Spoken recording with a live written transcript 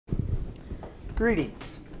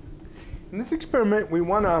Greetings. In this experiment, we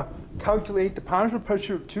want to calculate the partial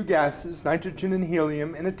pressure of two gases, nitrogen and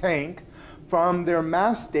helium, in a tank from their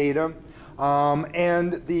mass data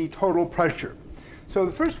and the total pressure. So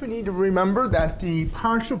first we need to remember that the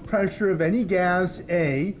partial pressure of any gas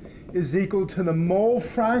A is equal to the mole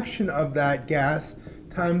fraction of that gas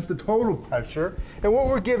times the total pressure. And what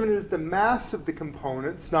we're given is the mass of the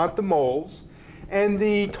components, not the moles, and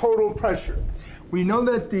the total pressure. We know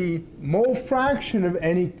that the mole fraction of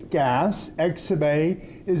any gas, X sub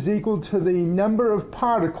A, is equal to the number of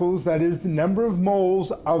particles, that is the number of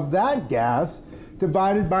moles of that gas,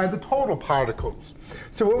 divided by the total particles.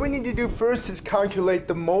 So what we need to do first is calculate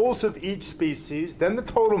the moles of each species, then the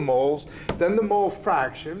total moles, then the mole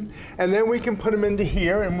fraction, and then we can put them into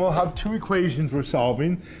here and we'll have two equations we're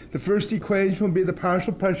solving. The first equation will be the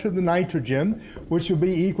partial pressure of the nitrogen, which will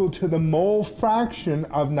be equal to the mole fraction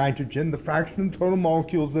of nitrogen, the fraction of the total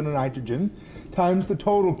molecules that are nitrogen, times the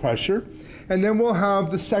total pressure. And then we'll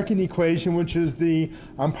have the second equation, which is the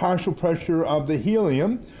partial pressure of the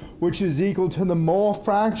helium, which is equal to the mole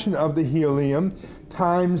fraction of the helium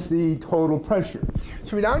times the total pressure.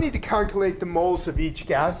 So we now need to calculate the moles of each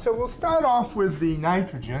gas. So we'll start off with the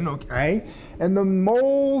nitrogen, okay? And the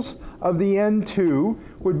moles of the N2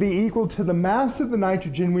 would be equal to the mass of the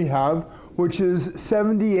nitrogen we have, which is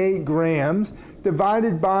 78 grams,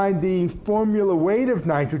 divided by the formula weight of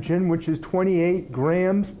nitrogen, which is 28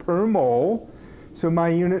 grams per mole. So my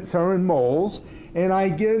units are in moles. And I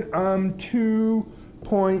get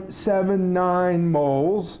 2.79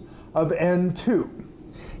 moles of N2.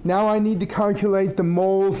 Now I need to calculate the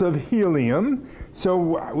moles of helium.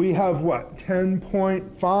 So we have what,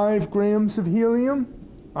 10.5 grams of helium?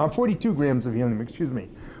 42 grams of helium, excuse me.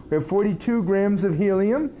 We have 42 grams of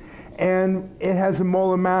helium, and it has a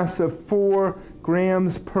molar mass of 4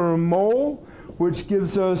 grams per mole, which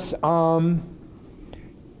gives us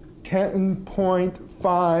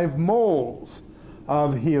 10.5 moles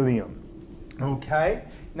of helium. Okay,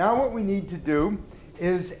 now what we need to do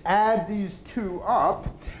is add these two up.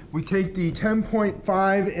 We take the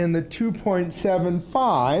 10.5 and the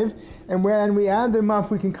 2.75, and when we add them up,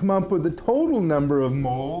 we can come up with the total number of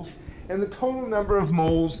moles, and the total number of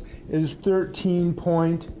moles is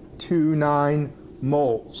 13.29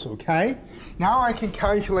 moles, okay? Now I can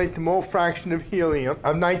calculate the mole fraction of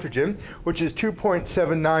nitrogen, which is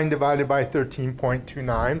 2.79 divided by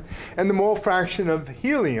 13.29, and the mole fraction of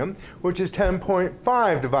helium, which is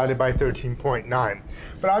 10.5 divided by 13.9.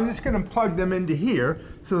 But I'm just going to plug them into here.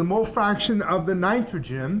 So the mole fraction of the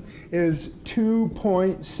nitrogen is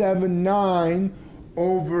 2.79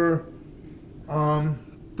 over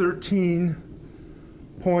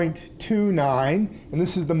 13.29, and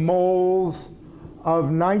this is the moles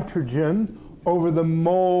of nitrogen over the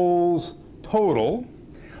moles total,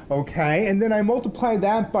 okay? And then I multiply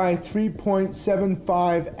that by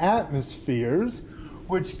 3.75 atmospheres,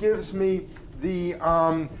 which gives me the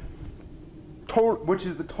which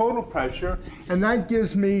is the total pressure, and that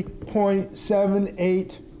gives me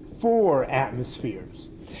 0.784 atmospheres.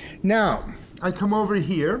 Now, I come over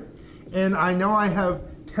here, and I know I have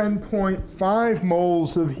 10.5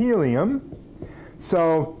 moles of helium.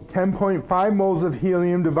 So 10.5 moles of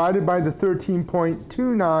helium divided by the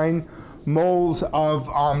 13.29 moles of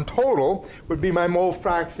total would be my mole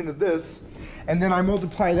fraction of this. And then I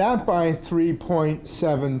multiply that by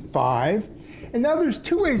 3.75. And now there's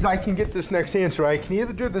two ways I can get this next answer. I can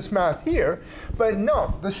either do this math here, but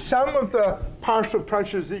no, the sum of the partial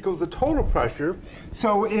pressures equals the total pressure.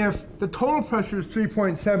 So if the total pressure is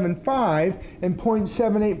 3.75 and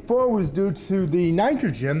 0.784 was due to the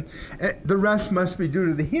nitrogen, the rest must be due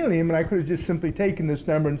to the helium, and I could have just simply taken this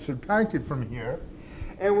number and subtracted from here.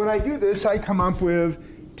 And when I do this, I come up with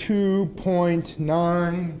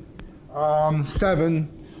 2.97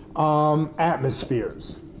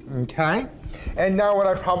 atmospheres, okay? And now what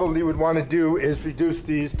I probably would want to do is reduce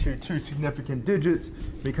these to two significant digits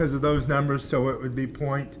because of those numbers, so it would be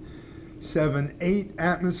 0.78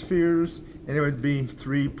 atmospheres, and it would be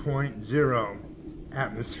 3.0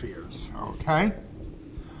 atmospheres, okay?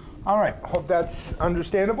 All right, hope that's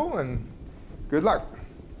understandable, and good luck.